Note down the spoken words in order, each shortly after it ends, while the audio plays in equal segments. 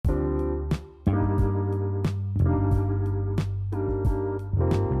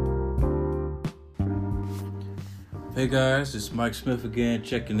Hey guys, it's Mike Smith again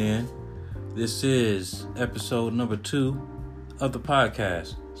checking in. This is episode number 2 of the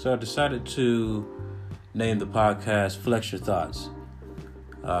podcast. So I decided to name the podcast Flex Your Thoughts.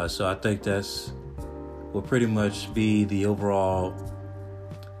 So I think will pretty much be the overall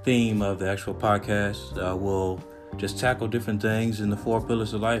theme of the actual podcast. We'll just tackle different things in the 4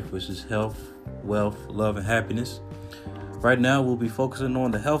 pillars of life, which is health, wealth, love, and happiness. Right now, we'll be focusing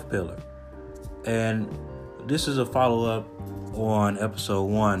on the health pillar. And this is a follow-up on episode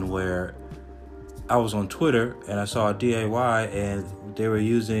 1 where I was on Twitter and I saw a DIY and they were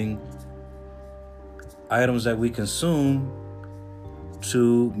using items that we consume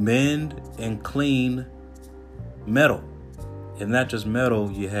to mend and clean metal. And not just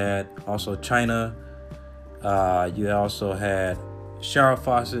metal, you had also china, you also had shower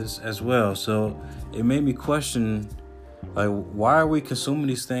faucets as well. So it made me question, why are we consuming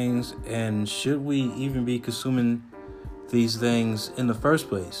these things, and should we even be consuming these things in the first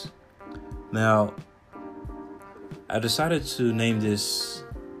place? Now, I decided to name this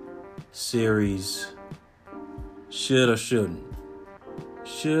series Should or Shouldn't.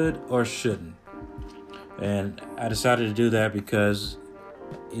 Should or shouldn't. And I decided to do that because,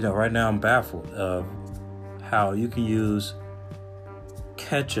 right now I'm baffled of how you can use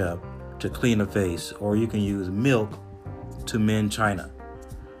ketchup to clean a face, or you can use milk to mend china.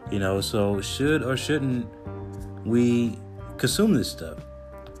 So should or shouldn't we consume this stuff?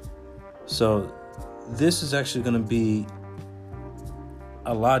 So this is actually going to be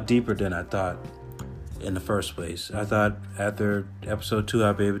a lot deeper than I thought in the first place. I thought after episode 2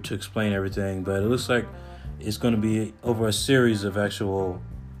 I'd be able to explain everything, but it looks like it's going to be over a series of actual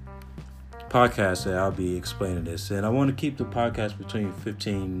podcasts that I'll be explaining this. And I want to keep the podcast between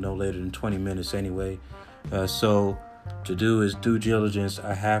 15, no later than 20 minutes anyway. So to do is due diligence.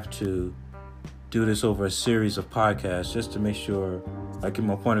 I have to do this over a series of podcasts just to make sure I get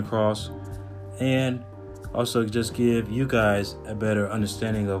my point across, and also just give you guys a better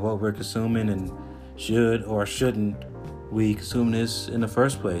understanding of what we're consuming and should or shouldn't we consume this in the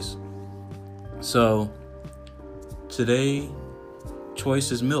first place. So today,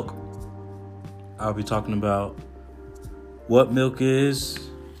 choice is milk. I'll be talking about what milk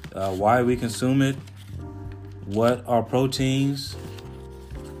is, why we consume it, what are proteins,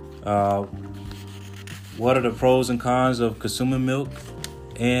 what are the pros and cons of consuming milk,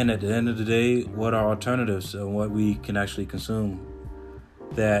 and at the end of the day, what are alternatives of what we can actually consume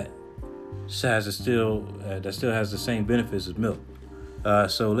that still has the same benefits as milk.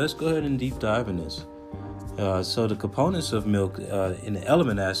 So let's go ahead and deep dive in this. So the components of milk in the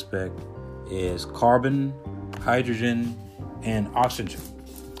element aspect is carbon, hydrogen, and oxygen.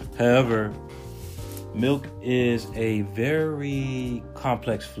 However, milk is a very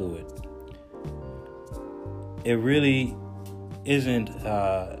complex fluid. It really isn't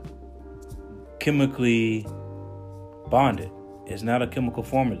chemically bonded. It's not a chemical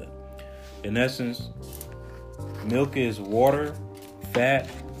formula. In essence, milk is water, fat,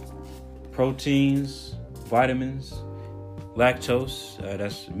 proteins, vitamins, lactose,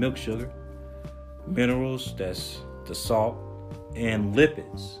 that's milk sugar, minerals, that's the salt, and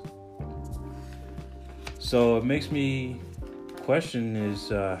lipids. So it makes me question is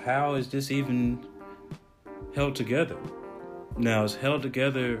how is this even held together? Now, it's held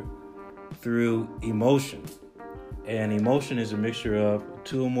together through emotion. And emotion is a mixture of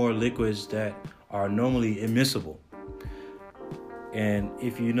 2 or more liquids that are normally immiscible. And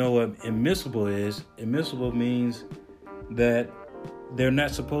if you know what immiscible is, immiscible means that they're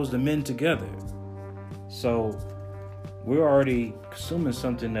not supposed to mend together. So we're already consuming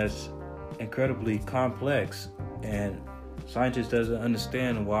something that's incredibly complex, and scientists doesn't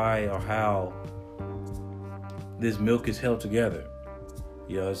understand why or how this milk is held together.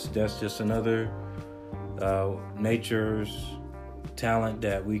 That's just another nature's talent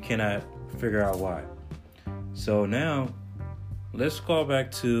that we cannot figure out why. So now let's call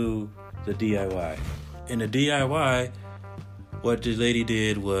back to the DIY. In the DIY, what the lady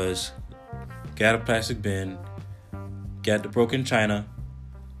did was got a plastic bin, got the broken china,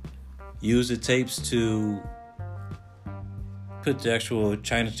 used the tapes to put the actual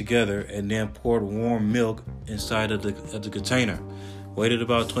china together, and then poured warm milk inside of the container. Waited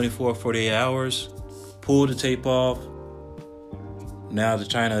about 24, 48 hours, pulled the tape off. Now the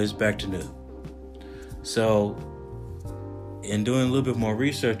china is back to new. So in doing a little bit more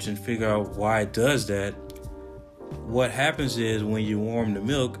research and figure out why it does that, what happens is when you warm the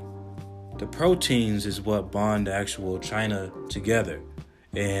milk, the proteins is what bond the actual china together,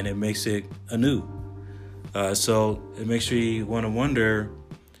 and it makes it anew. So it makes you want to wonder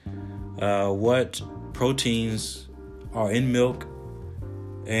what proteins are in milk,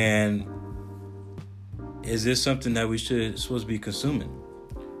 and is this something that we supposed to be consuming?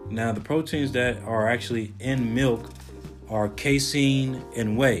 Now, the proteins that are actually in milk are casein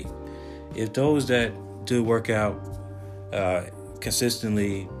and whey. If those that do work out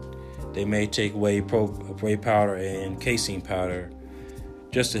consistently, they may take whey powder and casein powder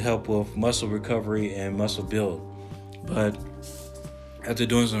just to help with muscle recovery and muscle build. But after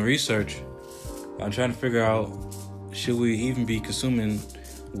doing some research, I'm trying to figure out, should we even be consuming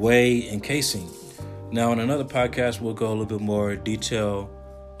whey and casein? Now, in another podcast, we'll go a little bit more detail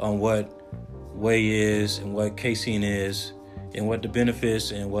on what whey is and what casein is and what the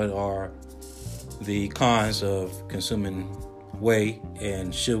benefits and what are the cons of consuming whey,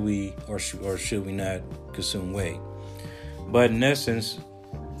 and should we or should we not consume whey. But in essence,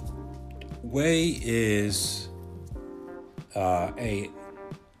 whey is a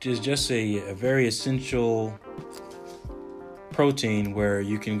very essential protein where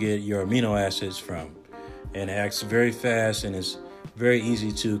you can get your amino acids from, and it acts very fast and it's very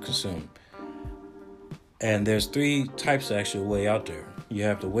easy to consume. And there's 3 types of actual whey out there. You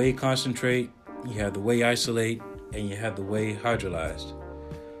have the whey concentrate, you have the whey isolate, and you have the whey hydrolyzed.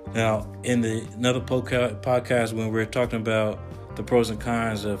 Now, in another podcast when we're talking about the pros and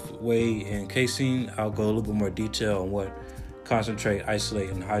cons of whey and casein, I'll go a little bit more detail on what concentrate, isolate,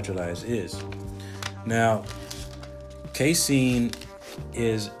 and hydrolyze is. Now, casein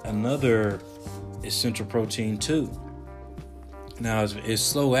is another essential protein too. Now, it's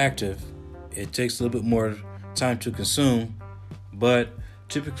slow active. It takes a little bit more time to consume, but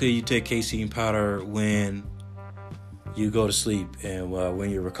typically you take casein powder when you go to sleep and when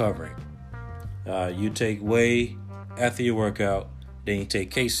you're recovering. You take whey after your workout, then you take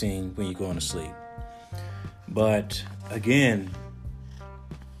casein when you're going to sleep. But again,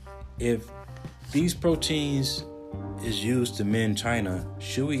 if these proteins is used to mend China,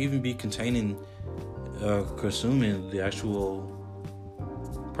 should we even be consuming the actual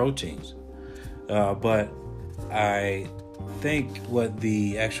proteins? But I think what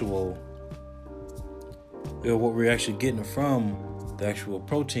we're actually getting from the actual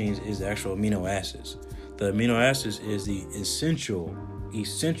proteins is the actual amino acids. The amino acids is the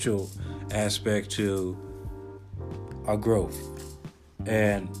essential aspect to our growth.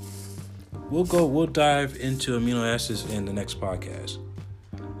 And we'll dive into amino acids in the next podcast.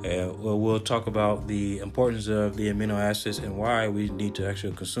 We'll talk about the importance of the amino acids and why we need to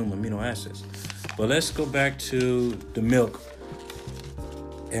actually consume amino acids. But let's go back to the milk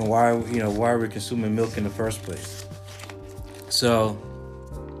and why we're consuming milk in the first place. So,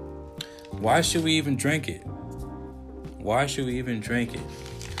 why should we even drink it?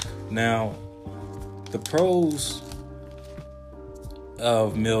 Now, the pros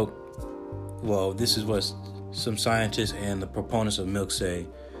of milk, well, this is what some scientists and the proponents of milk say.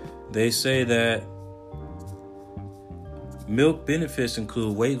 They say that milk benefits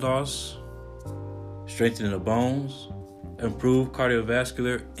include weight loss, strengthening the bones, improved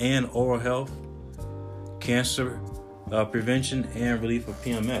cardiovascular and oral health, cancer prevention, and relief of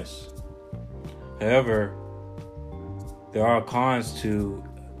PMS. However, there are cons to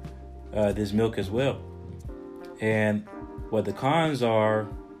this milk as well. And what the cons are,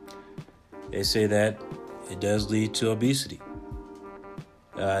 they say that it does lead to obesity.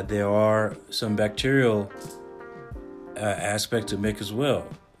 There are some bacterial aspects of milk as well.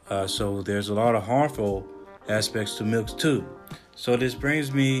 So there's a lot of harmful aspects to milk too. So this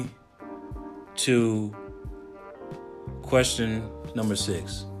brings me to question number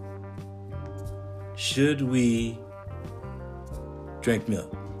 6. Should we drink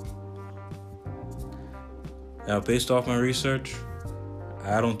milk? Now, based off my research,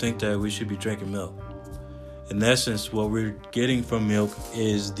 I don't think that we should be drinking milk. In essence, what we're getting from milk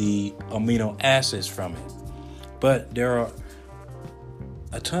is the amino acids from it. But there are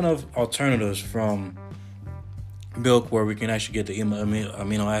a ton of alternatives from milk where we can actually get the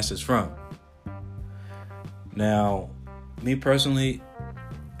amino acids from. Now, me personally,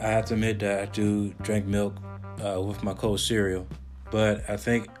 I have to admit that I do drink milk with my cold cereal, but I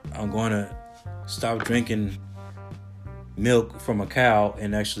think I'm going to stop drinking milk from a cow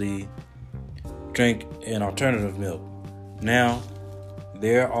and actually drink an alternative milk. Now,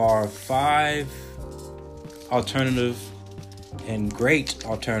 there are 5 alternative and great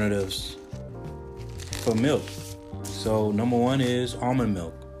alternatives for milk. So number 1 is almond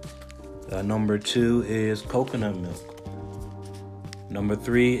milk. Number 2 is coconut milk. Number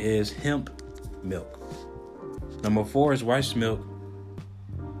 3 is hemp milk. Number 4 is rice milk.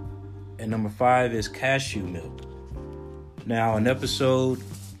 And number 5 is cashew milk. Now, in episode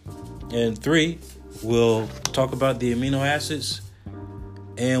 3, We'll talk about the amino acids,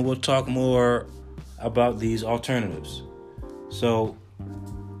 and we'll talk more about these alternatives. So,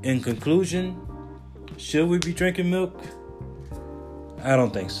 in conclusion, should we be drinking milk? I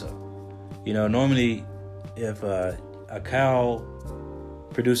don't think so. Normally, if a cow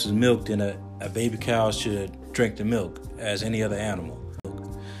produces milk, then a baby cow should drink the milk as any other animal.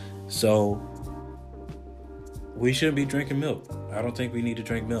 So, we shouldn't be drinking milk. I don't think we need to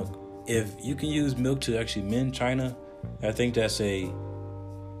drink milk. If you can use milk to actually mend China, I think that's a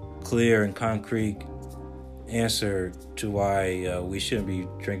clear and concrete answer to why we shouldn't be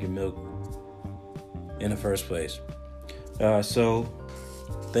drinking milk in the first place. So,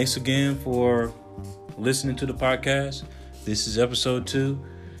 thanks again for listening to the podcast. This is episode 2,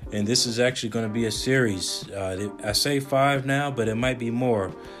 and this is actually going to be a series. I say 5 now, but it might be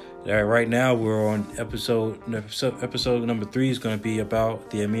more. Right now, we're on episode number 3 is going to be about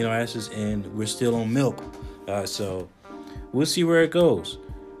the amino acids, and we're still on milk. So we'll see where it goes.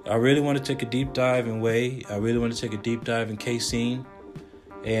 I really want to take a deep dive in whey. I really want to take a deep dive in casein,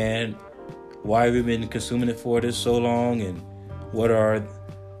 and why we've been consuming it for this so long, and what are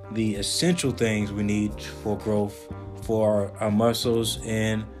the essential things we need for growth, for our muscles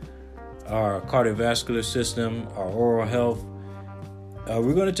and our cardiovascular system, our oral health.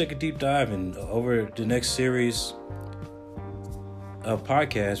 We're going to take a deep dive, and over the next series of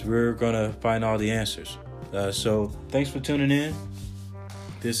podcasts, we're going to find all the answers. So thanks for tuning in.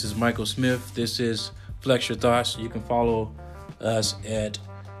 This is Michael Smith. This is Flex Your Thoughts. You can follow us at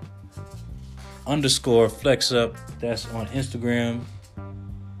 _FlexUp. That's on Instagram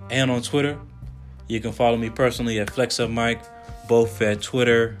and on Twitter. You can follow me personally at FlexUpMike, both at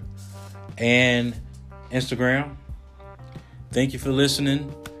Twitter and Instagram. Thank you for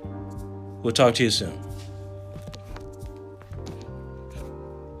listening. We'll talk to you soon.